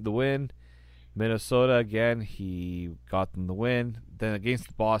the win. Minnesota, again, he got them the win. Then against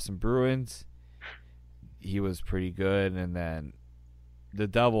the Boston Bruins, he was pretty good. And then the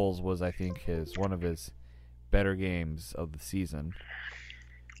Devils was, I think, one of his better games of the season.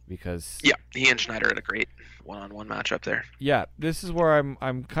 Because he and Schneider had a great one-on-one matchup there. Yeah, this is where I'm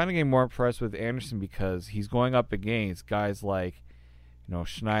kind of getting more impressed with Andersen because he's going up against guys like,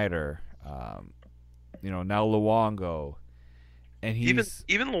 Schneider, now Luongo, and he's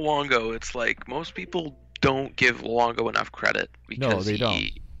even Luongo. It's like most people don't give Luongo enough credit because they he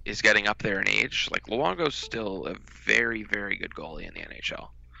don't. is getting up there in age. Like Luongo's still a very, very good goalie in the NHL.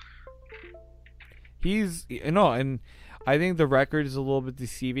 He's and I think the record is a little bit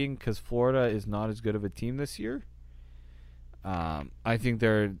deceiving because Florida is not as good of a team this year. I think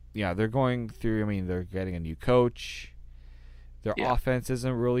they're going through. I mean, they're getting a new coach. Their offense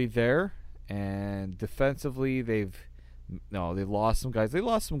isn't really there, and defensively they lost some guys. They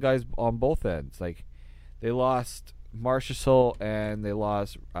lost some guys on both ends. Like they lost Marchessault and they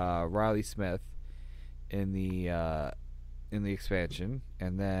lost Riley Smith in the expansion,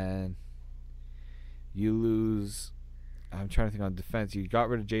 and then you lose. I'm trying to think on defense. You got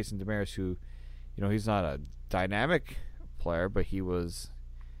rid of Jason Demers, who, he's not a dynamic player, but he was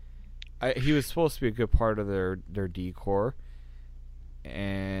supposed to be a good part of their D core.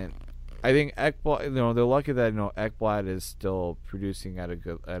 And I think Ekblad, they're lucky that Ekblad is still producing at a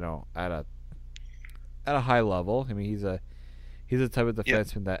good, at a high level. I mean, he's a type of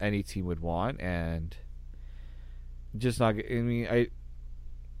defenseman that any team would want, and just not. I mean,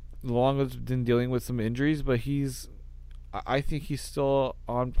 Luongo's been dealing with some injuries, but I think he's still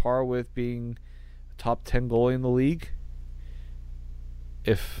on par with being a top 10 goalie in the league.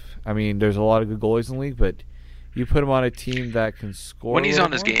 There's a lot of good goalies in the league, but you put him on a team that can score when he's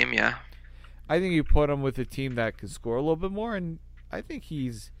on his more, game. Yeah, I think you put him with a team that can score a little bit more, and I think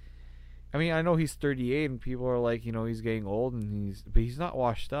I know he's 38, and people are like, he's getting old, but he's not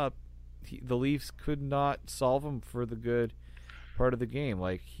washed up. The Leafs could not solve him for the good part of the game.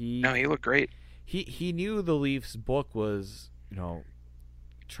 Like he looked great. He knew the Leafs' book was,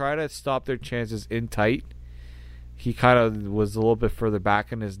 try to stop their chances in tight. He kind of was a little bit further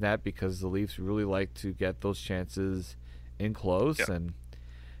back in his net because the Leafs really like to get those chances in close, and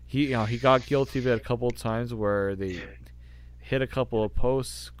he got guilty of it a couple of times where they hit a couple of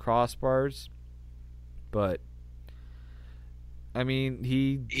posts, crossbars, but I mean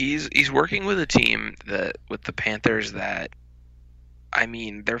he's working with a team with the Panthers that. I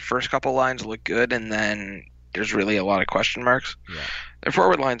mean, their first couple lines look good, and then there's really a lot of question marks. Yeah. Their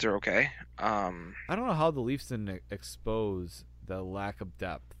forward lines are okay. I don't know how the Leafs didn't expose the lack of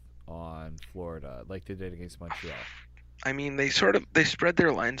depth on Florida like they did against Montreal. I mean, they spread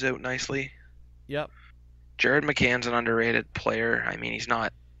their lines out nicely. Yep. Jared McCann's an underrated player. I mean, he's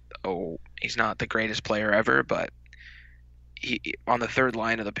not the greatest player ever, but he on the third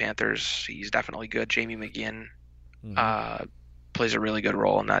line of the Panthers, he's definitely good. Jamie McGinn. Plays a really good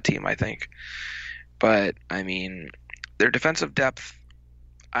role in that team, I think. But, I mean, their defensive depth,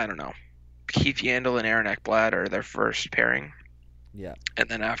 I don't know. Keith Yandle and Aaron Ekblad are their first pairing. Yeah. And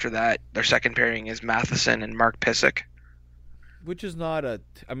then after that, their second pairing is Matheson and Mark Pysyk. Which is not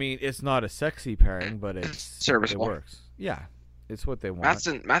it's not a sexy pairing, but it's serviceable. It works. Yeah. It's what they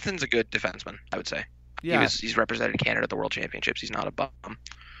want. Matheson's a good defenseman, I would say. Yeah. He's represented Canada at the World Championships. He's not a bum.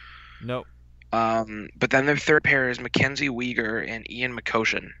 Nope. But then their third pair is Mackenzie Weegar and Ian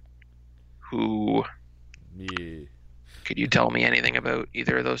McCoshen, who... Yeah. Could you tell me anything about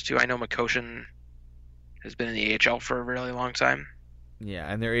either of those two? I know McCoshen has been in the AHL for a really long time.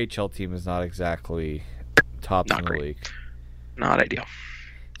 Yeah, and their AHL team is not exactly top in the league. Not ideal.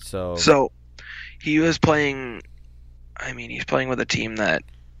 So he was playing... I mean, he's playing with a team that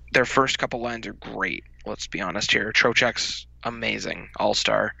their first couple lines are great. Let's be honest here. Trocheck's amazing,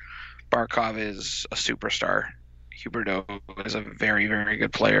 all-star. Barkov is a superstar. Huberdeau is a very, very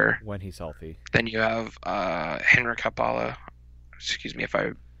good player. When he's healthy. Then you have Henrik Haapala. Excuse me if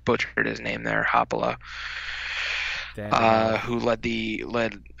I butchered his name there. Haapala. Who led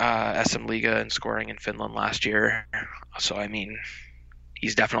SM Liga in scoring in Finland last year. So, I mean,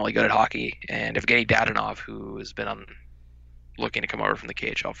 he's definitely good at hockey. And Evgeny Dadonov, who has been looking to come over from the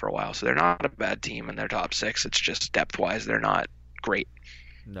KHL for a while. So they're not a bad team in their top six. It's just depth-wise, they're not great.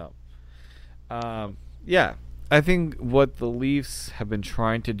 No. Yeah, I think what the Leafs have been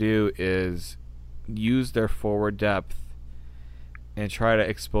trying to do is use their forward depth and try to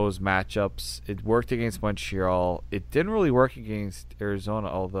expose matchups. It worked against Montreal. It didn't really work against Arizona,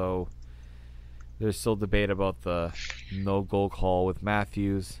 although there's still debate about the no goal call with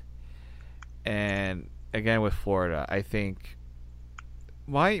Matthews. And again with Florida, I think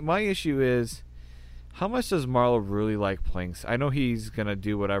my issue is, how much does Marleau really like playing? I know he's going to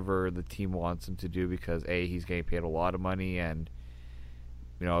do whatever the team wants him to do because, A, he's getting paid a lot of money, and,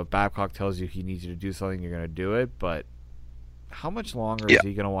 if Babcock tells you he needs you to do something, you're going to do it, but how much longer is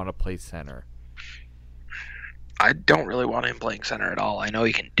he going to want to play center? I don't really want him playing center at all. I know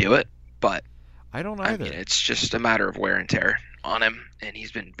he can do it, but I don't I either. mean, it's just a matter of wear and tear on him, and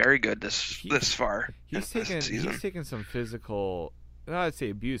he's been very good this far in this season. He's taken some physical, not I'd say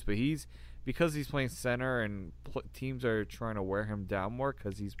abuse, but because he's playing center and teams are trying to wear him down more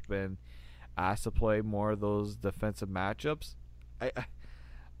because he's been asked to play more of those defensive matchups.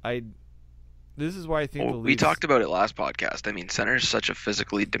 I this is why I think we talked about it last podcast. I mean, center is such a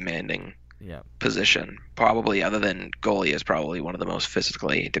physically demanding position. Probably, other than goalie, is probably one of the most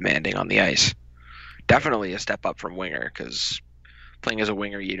physically demanding on the ice. Definitely a step up from winger, because playing as a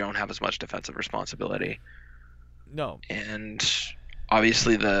winger, you don't have as much defensive responsibility. No. And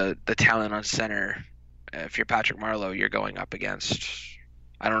obviously the talent on center, if you're Patrick Marleau, you're going up against,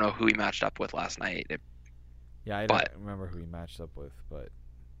 I don't know who he matched up with last night. I don't remember who he matched up with, but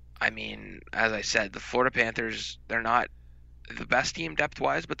I mean, as I said, the Florida Panthers, they're not the best team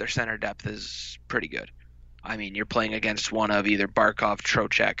depth-wise, but their center depth is pretty good. I mean, you're playing against one of either Barkov,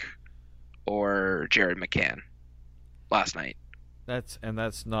 Trocheck, or Jared McCann last night. It's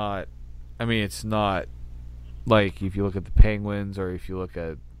not like if you look at the Penguins or if you look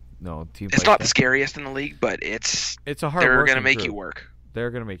at teams. It's not the scariest in the league, but it's a hard. They're going to make you work.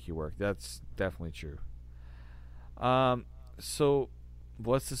 They're going to make you work. That's definitely true. So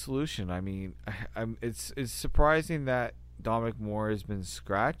what's the solution? I mean, it's surprising that Dominic Moore has been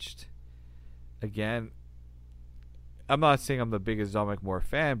scratched. Again, I'm not saying I'm the biggest Dominic Moore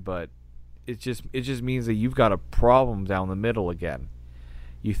fan, but it just means that you've got a problem down the middle again.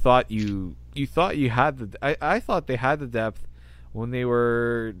 You thought you had I thought they had the depth when they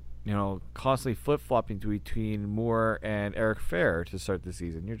were constantly flip-flopping between Moore and Eric Fehr to start the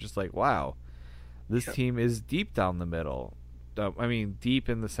season. You're just like, wow, this team is deep down the middle. I mean, deep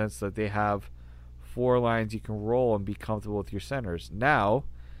in the sense that they have 4 lines you can roll and be comfortable with your centers. Now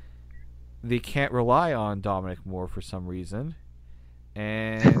they can't rely on Dominic Moore for some reason.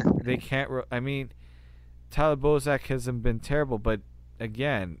 And they can't. I mean, Tyler Bozak hasn't been terrible, but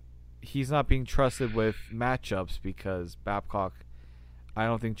again, he's not being trusted with matchups because Babcock, I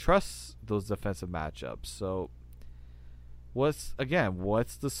don't think, trusts those defensive matchups. So, what's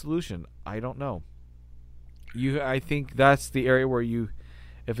the solution? I don't know. I think that's the area where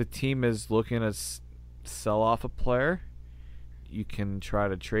if a team is looking to sell off a player, you can try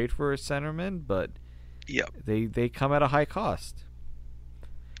to trade for a centerman, but they come at a high cost.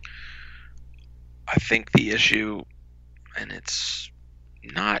 I think the issue, and it's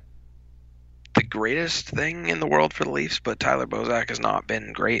not the greatest thing in the world for the Leafs, but Tyler Bozak has not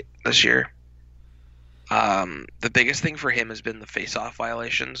been great this year. The biggest thing for him has been the face-off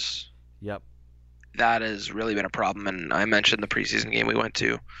violations. Yep. That has really been a problem, and I mentioned the preseason game we went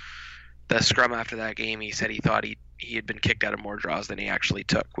to. The scrum after that game, he said he thought he had been kicked out of more draws than he actually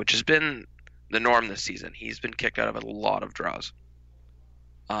took, which has been the norm this season. He's been kicked out of a lot of draws.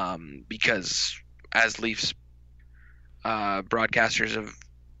 Because as Leafs broadcasters have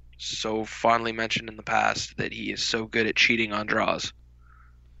so fondly mentioned in the past, that he is so good at cheating on draws.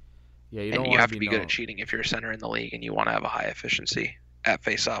 Yeah, you have to be good at cheating if you're a center in the league and you want to have a high efficiency at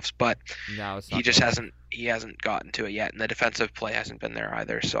faceoffs. But he just hasn't gotten to it yet, and the defensive play hasn't been there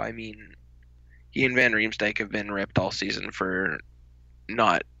either. So I mean, he and Van Riemsdyk have been ripped all season for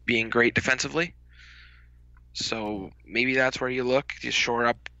not being great defensively. So maybe that's where you look to shore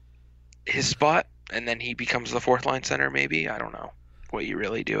up his spot, and then he becomes the 4th line center. Maybe, I don't know what you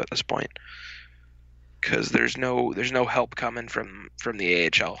really do at this point, because there's no help coming from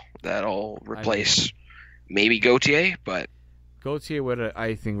the AHL that'll replace maybe Gauthier, but Gauthier would,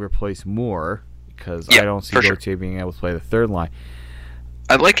 I think, replace Moore, because I don't see Gauthier being able to play the 3rd line.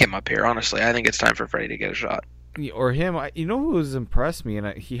 I'd like him up here, honestly. I think it's time for Freddie to get a shot. Or him. Who has impressed me,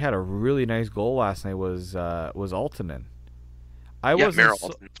 and he had a really nice goal last night, was Aaltonen. I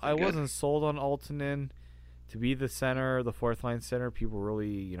wasn't sold on Aaltonen to be the center, the 4th line center. People were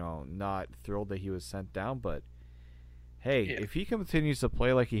really, not thrilled that he was sent down. But hey, if he continues to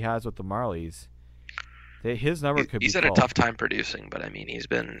play like he has with the Marlies, his number could be. He's had a tough time producing, but I mean, he's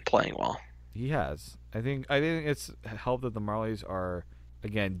been playing well. He has. I think it's helped that the Marlies are,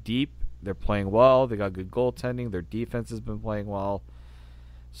 again, deep. They're playing well. They got good goaltending. Their defense has been playing well.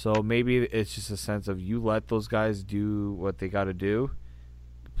 So maybe it's just a sense of you let those guys do what they got to do.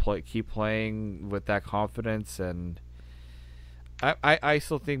 Keep playing with that confidence, and I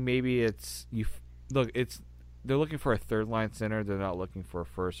still think maybe it's they're looking for a 3rd line center. They're not looking for a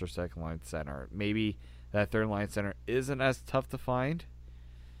 1st or 2nd line center. Maybe that 3rd line center isn't as tough to find.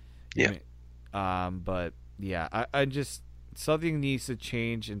 Yeah. But yeah, I just something needs to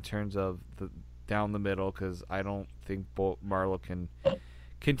change in terms of the down the middle, because I don't think Marleau can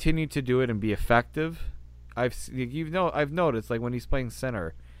continue to do it and be effective. I've noticed, like, when he's playing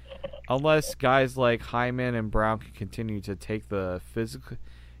center, unless guys like Hyman and Brown can continue to take the physical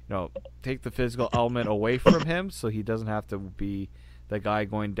element away from him, so he doesn't have to be the guy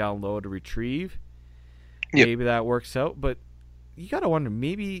going down low to retrieve. Yep. Maybe that works out, but you gotta wonder.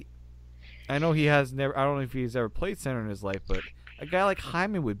 Maybe I know he has never. I don't know if he's ever played center in his life, but a guy like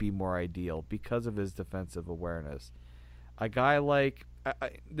Hyman would be more ideal because of his defensive awareness. A guy like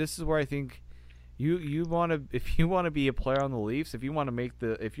this is where I think you want to, if you want to be a player on the Leafs, if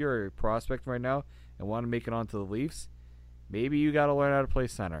you're a prospect right now and want to make it onto the Leafs, maybe you got to learn how to play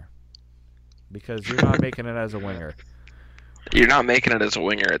center because you're not making it as a winger. You're not making it as a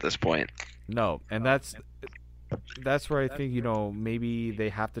winger at this point. No, and that's where I think, maybe they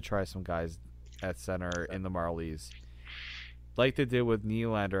have to try some guys at center in the Marlies, like they did with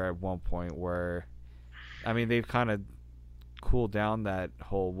Nylander at one point, where, I mean, they've kind of cooled down that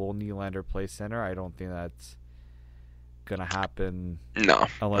whole will Nylander play center. I don't think that's gonna happen. No,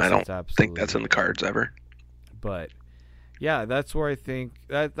 unless I don't it's absolutely, think that's in the cards ever. But yeah, that's where I think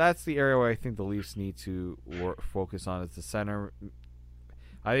that's the area where I think the Leafs need to focus on, is the center.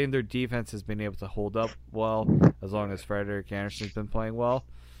 I think their defense has been able to hold up well as long as Frederik Andersen's been playing well.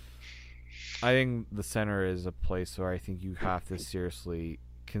 I think the center is a place where I think you have to seriously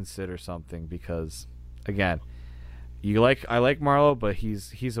consider something, because again, I like Marleau, but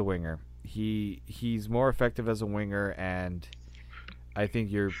he's a winger. He's more effective as a winger, and I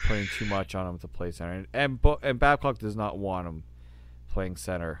think you're putting too much on him to play center. And Babcock does not want him playing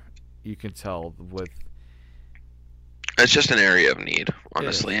center. You can tell with. It's just an area of need,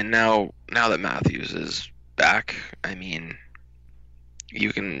 honestly. And now that Matthews is back, I mean,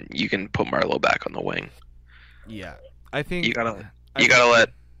 you can put Marleau back on the wing. Yeah, I think you gotta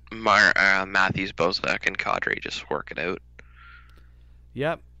let Matthews, Bozak, and Kadri just work it out.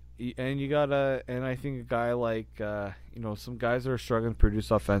 Yep, and and I think a guy like some guys that are struggling to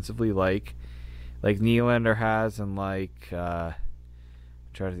produce offensively, like Nylander has, and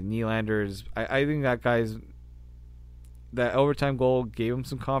Nylander's. I think that overtime goal gave him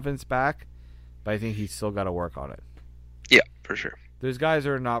some confidence back, but I think he's still got to work on it. Yeah, for sure. There's guys that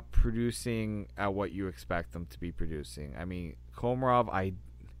are not producing at what you expect them to be producing. I mean, Komarov,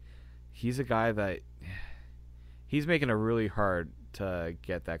 he's a guy that he's making it really hard to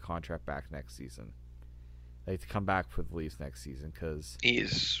get that contract back next season. To come back for the Leafs next season, because he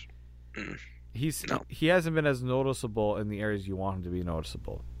hasn't been as noticeable in the areas you want him to be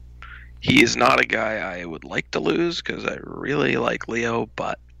noticeable. He is not a guy I would like to lose, because I really like Leo,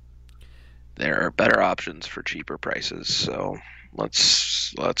 but there are better options for cheaper prices. So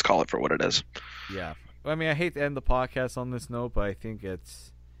let's call it for what it is. Yeah. I mean, I hate to end the podcast on this note, but I think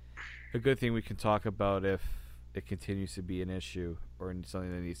it's a good thing we can talk about if it continues to be an issue or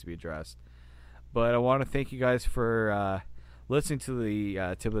something that needs to be addressed. But I want to thank you guys for listening to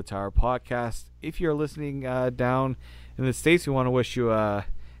the Tip of the Tower podcast. If you're listening down in the States, we want to wish you a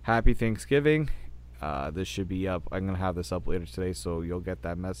happy Thanksgiving. This should be up. I'm going to have this up later today, so you'll get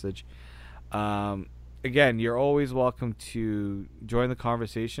that message. Again, you're always welcome to join the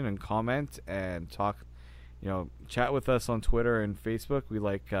conversation and comment and talk, chat with us on Twitter and Facebook. We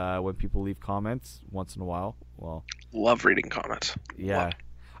like when people leave comments once in a while. Well, love reading comments. Yeah.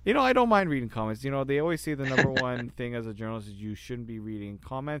 I don't mind reading comments. They always say the number one thing as a journalist is you shouldn't be reading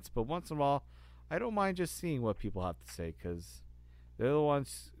comments, but once in a while, I don't mind just seeing what people have to say, because they're the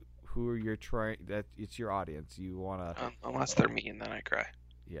ones who you're trying. That it's your audience. You wanna. Unless they're mean, then I cry.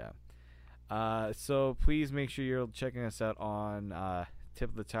 Yeah. So please make sure you're checking us out on Tip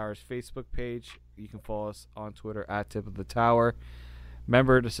of the Tower's Facebook page. You can follow us on Twitter at Tip of the Tower.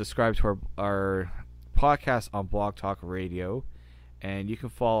 Remember to subscribe to our podcast on Blog Talk Radio, and you can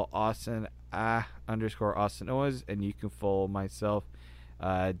follow Austin _Austin Owens, and you can follow myself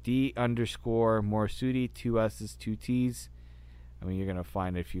D_Morsuti, 2 S's 2 T's. I mean, you're going to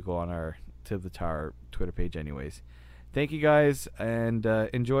find it if you go on our Tip of the Tower Twitter page anyways. Thank you guys, and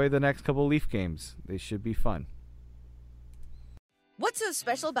enjoy the next couple Leaf games. They should be fun. What's so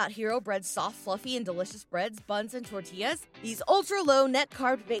special about Hero Bread's soft, fluffy, and delicious breads, buns, and tortillas? These ultra-low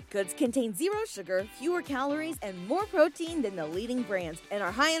net-carb baked goods contain 0 sugar, fewer calories, and more protein than the leading brands, and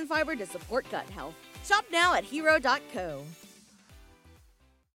are high in fiber to support gut health. Shop now at Hero.co.